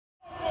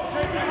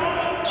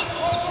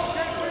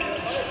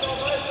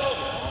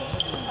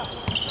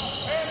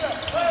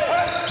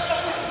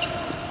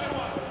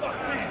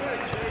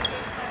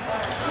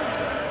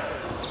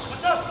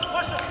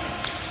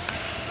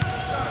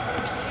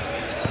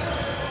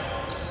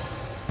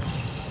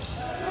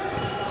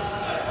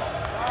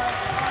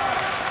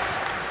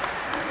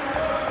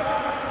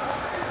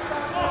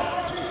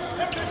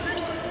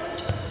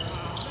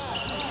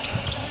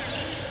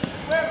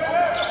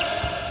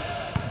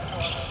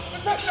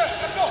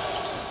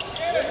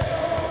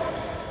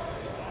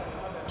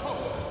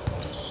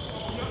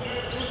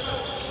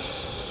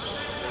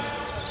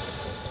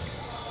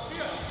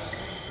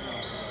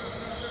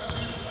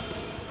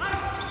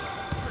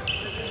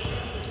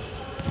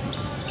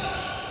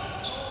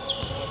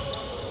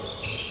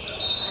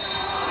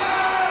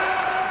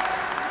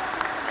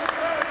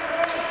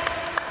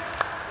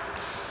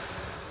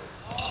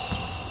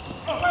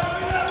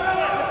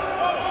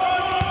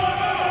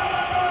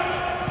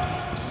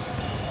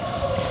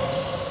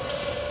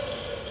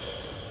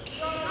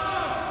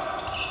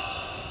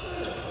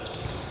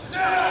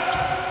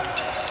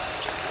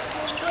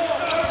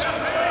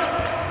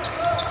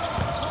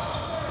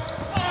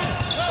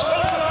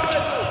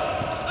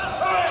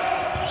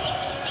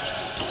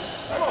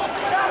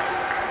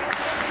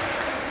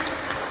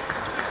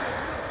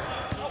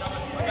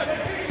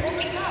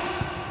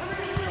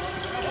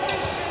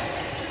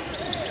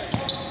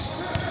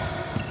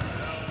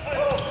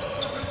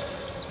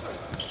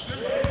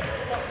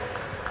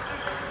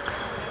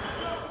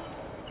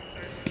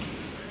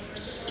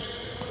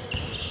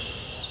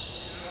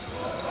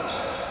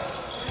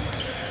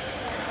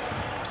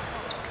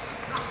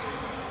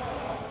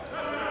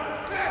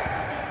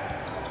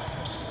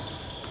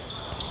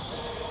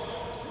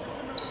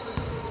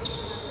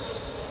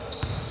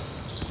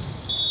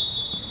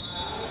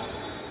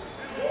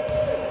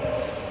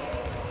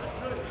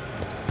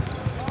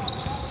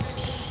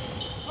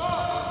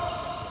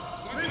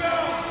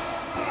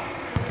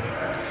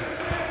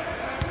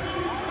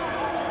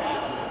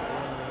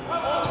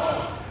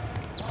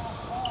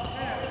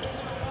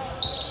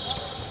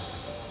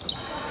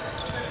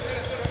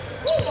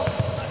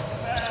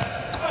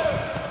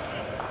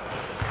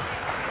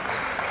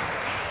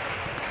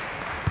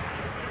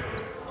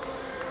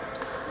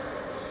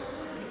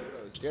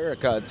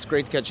Derek, it's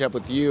great to catch up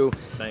with you.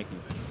 Thank you.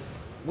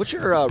 What's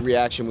your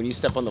reaction when you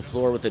step on the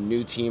floor with a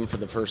new team for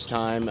the first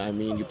time? I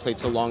mean, you played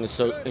so long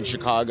in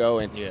Chicago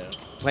and Yeah.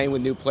 playing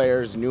with new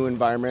players, new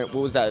environment.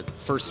 What was that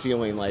first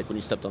feeling like when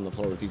you stepped on the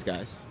floor with these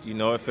guys? You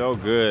know, it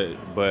felt good,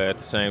 but at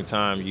the same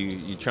time,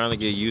 you're trying to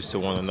get used to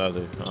one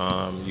another.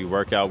 You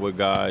work out with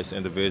guys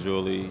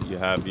individually. You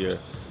have your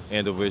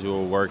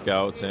individual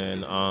workouts,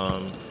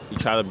 and you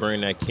try to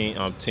bring that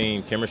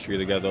team chemistry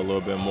together a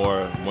little bit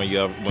more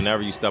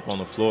whenever you step on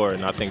the floor.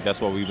 And I think that's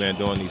what we've been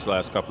doing these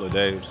last couple of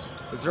days.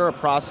 Is there a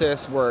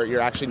process where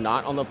you're actually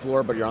not on the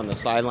floor, but you're on the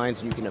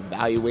sidelines and you can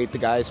evaluate the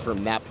guys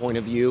from that point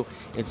of view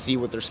and see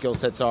what their skill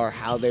sets are,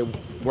 how they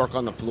work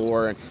on the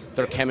floor, and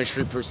their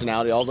chemistry,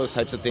 personality, all those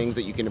types of things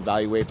that you can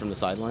evaluate from the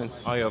sidelines?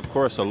 Oh, yeah, of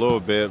course, a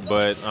little bit,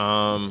 but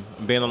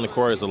being on the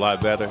court is a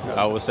lot better,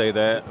 I would say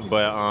that.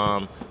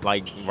 But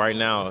like right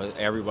now,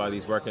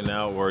 everybody's working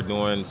out or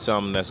doing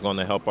something that's going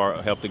to help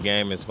the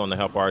game. It's going to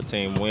help our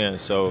team win.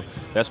 So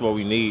that's what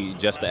we need,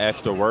 just the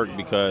extra work,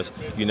 because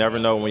you never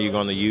know when you're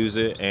going to use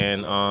it,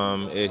 and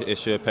it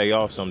should pay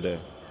off someday.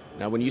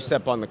 Now, when you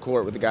step on the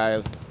court with a guy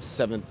of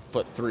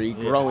 7'3",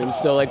 growing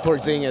still like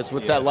Porzingis,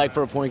 what's that like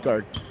for a point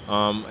guard?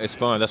 It's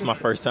fun. That's my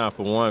first time,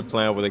 for one,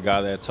 playing with a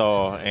guy that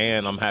tall,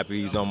 and I'm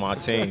happy he's on my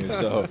team.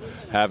 So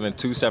having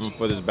two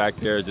 7-footers back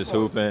there just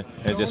hooping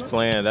and just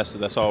playing,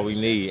 that's all we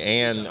need.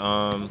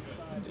 And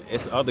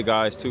it's other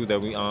guys too that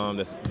we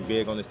that's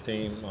big on this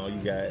team.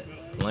 You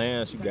got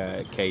Lance, you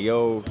got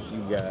KO, you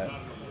got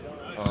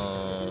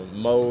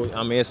Mo.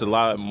 I mean, it's a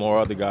lot more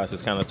other guys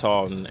that's kind of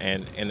tall, and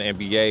in the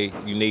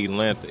NBA, you need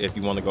length if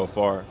you want to go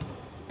far.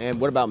 And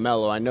what about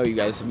Melo? I know you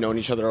guys have known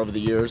each other over the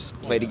years,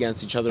 played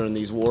against each other in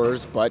these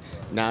wars, but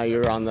now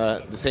you're on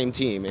the same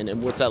team.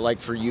 And what's that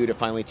like for you to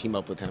finally team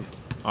up with him?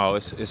 Oh,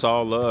 it's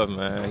all love,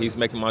 man. He's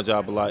making my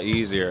job a lot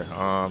easier.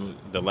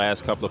 The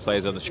last couple of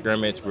plays of the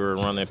scrimmage, we were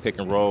running pick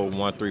and roll,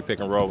 1-3 pick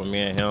and roll with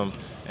me and him,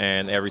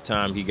 and every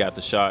time he got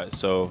the shot.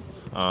 So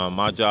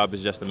my job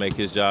is just to make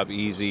his job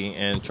easy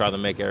and try to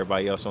make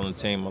everybody else on the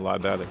team a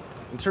lot better.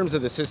 In terms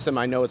of the system,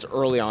 I know it's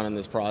early on in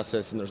this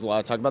process, and there's a lot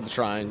of talk about the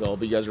triangle,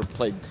 but you guys are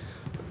played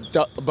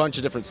a bunch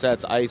of different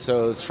sets,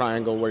 ISOs,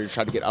 triangle, where you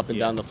try to get up and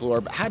down the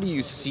floor. But how do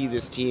you see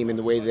this team in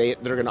the way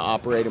they're going to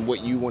operate and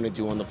what you want to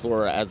do on the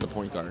floor as the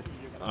point guard?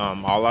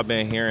 All I've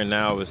been hearing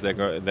now is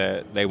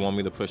that they want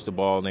me to push the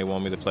ball and they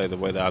want me to play the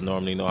way that I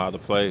normally know how to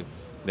play.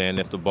 Then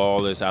if the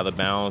ball is out of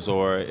bounds,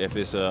 or if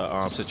it's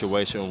a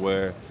situation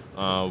where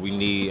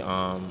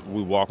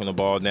we walking the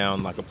ball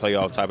down like a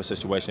playoff type of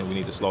situation, we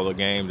need to slow the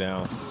game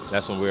down,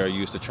 that's when we're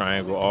used to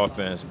triangle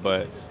offense.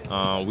 But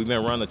we've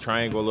been running the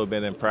triangle a little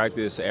bit in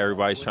practice.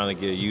 Everybody's trying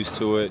to get used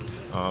to it.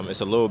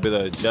 It's a little bit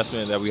of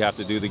adjustment that we have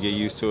to do to get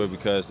used to it,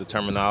 because the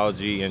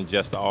terminology and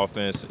just the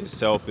offense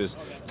itself is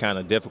kind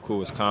of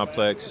difficult. It's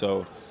complex.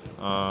 So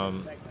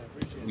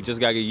we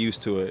just got to get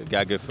used to it, got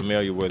to get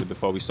familiar with it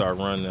before we start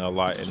running a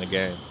lot in the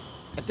game.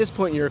 At this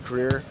point in your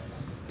career,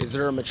 is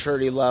there a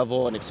maturity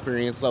level, an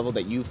experience level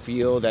that you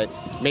feel that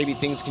maybe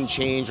things can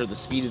change, or the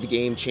speed of the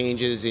game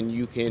changes and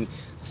you can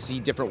see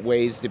different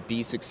ways to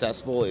be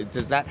successful?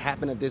 Does that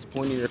happen at this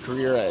point in your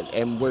career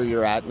and where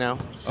you're at now?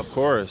 Of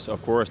course.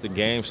 The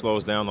game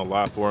slows down a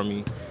lot for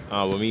me.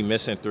 With me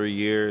missing 3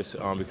 years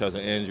because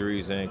of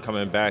injuries and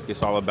coming back,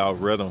 it's all about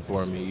rhythm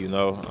for me, you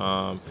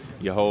know.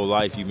 Your whole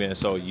life you've been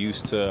so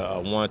used to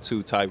a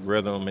 1-2 type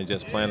rhythm and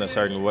just playing a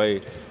certain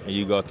way, and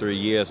you go 3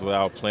 years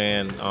without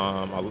playing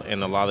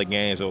in a lot of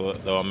games, or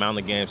the amount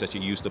of games that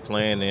you're used to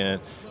playing in,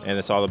 and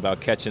it's all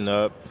about catching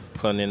up,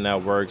 putting in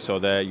that work so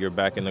that you're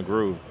back in the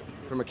groove.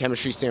 From a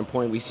chemistry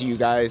standpoint, we see you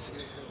guys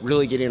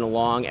really getting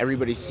along.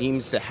 Everybody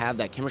seems to have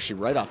that chemistry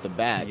right off the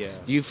bat. Yeah.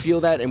 Do you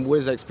feel that, and what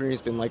has that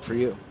experience been like for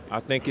you? I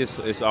think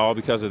it's all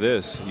because of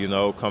this, you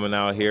know, coming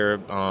out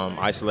here,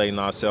 isolating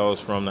ourselves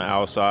from the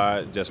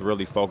outside, just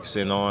really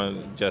focusing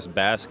on just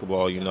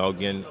basketball, you know,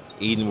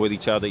 eating with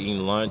each other,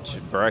 eating lunch,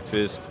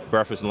 breakfast,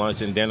 lunch,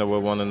 and dinner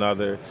with one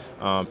another,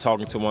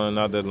 talking to one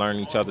another,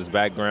 learning each other's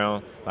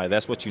background. Like,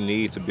 that's what you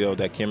need to build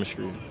that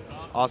chemistry.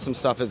 Awesome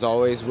stuff as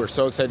always. We're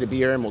so excited to be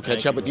here, and we'll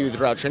catch up with you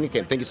throughout training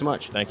camp. Thank you so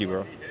much. Thank you,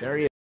 bro. There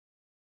he is.